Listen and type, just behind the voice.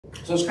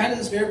So it's kind of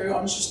this very, very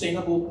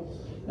unsustainable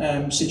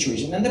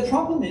situation. And the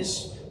problem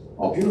is,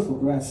 oh, beautiful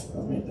graph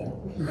I've made there.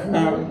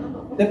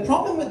 The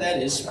problem with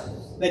that is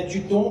that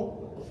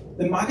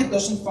the market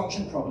doesn't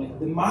function properly.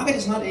 The market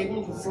is not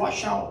able to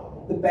flush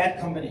out the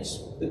bad companies,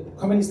 the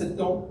companies that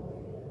don't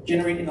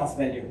generate enough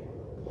value.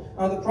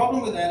 Now the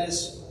problem with that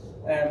is,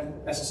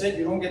 as I said,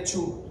 you don't get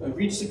to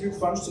redistribute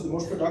funds to the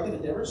most productive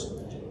endeavors.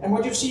 And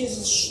what you see is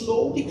a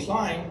slow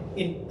decline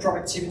in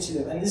productivity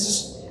level. And this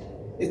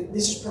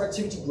is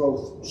productivity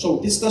growth. So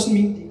this doesn't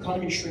mean the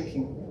economy is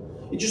shrinking.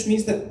 It just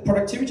means that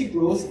productivity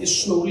growth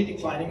is slowly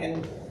declining.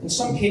 And in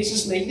some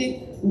cases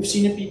lately, we've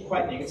seen it be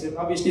quite negative.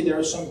 Obviously, there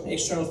are some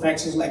external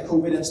factors like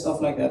COVID and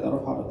stuff like that that are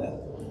part of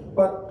that.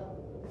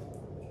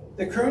 But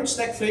the current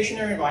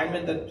stagflationary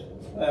environment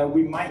that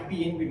we might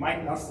be in, we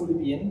might not fully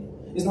be in,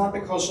 is not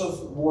because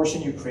of wars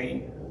in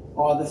Ukraine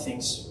or other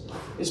things.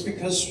 It's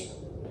because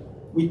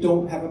we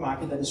don't have a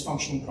market that is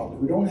functioning properly.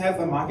 We don't have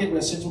a market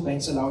where central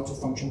banks are allowed to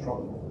function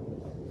properly.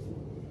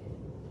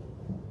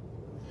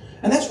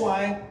 And that's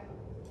why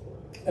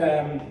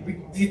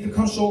we've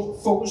become so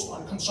focused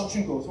on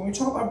consumption growth. When we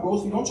talk about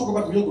growth, we don't talk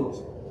about real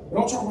growth. We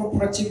don't talk about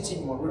productivity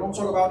anymore. We don't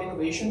talk about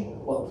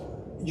innovation.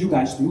 Well, you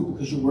guys do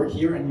because you work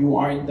here and you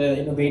are in the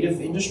innovative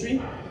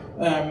industry.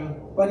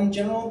 But in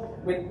general,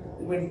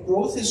 when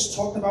growth is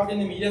talked about in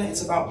the media,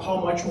 it's about how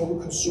much more we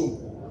consume.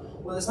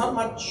 Well, there's not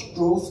much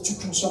growth to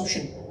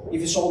consumption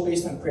if it's all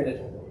based on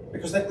credit,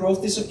 because that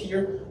growth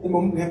disappears the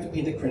moment we have to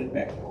pay the credit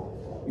back.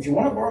 If you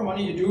want to borrow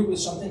money, you do it with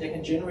something that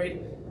can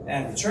generate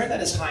a return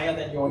that is higher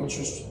than your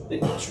interest, the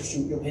interest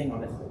you're paying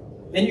on it.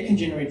 Then you can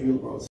generate real growth.